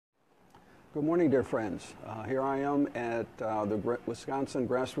Good morning, dear friends. Here I am at the Wisconsin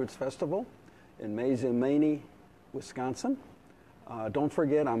Grassroots Festival in Mazomanie, Wisconsin. Don't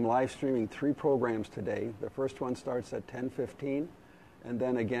forget, I'm live streaming 3 programs today. The first one starts at 10:15, and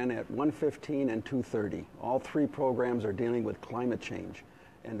then again at 1:15 and 2:30. All 3 programs are dealing with climate change,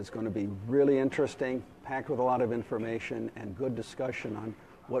 and it's going to be really interesting, packed with a lot of information and good discussion on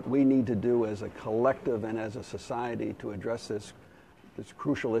what we need to do as a collective and as a society to address this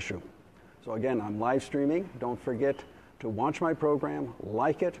crucial issue. So again, I'm live streaming. Don't forget to watch my program,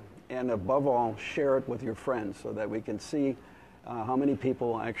 like it, and above all, share it with your friends so that we can see how many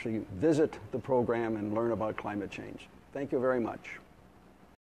people actually visit the program and learn about climate change. Thank you very much.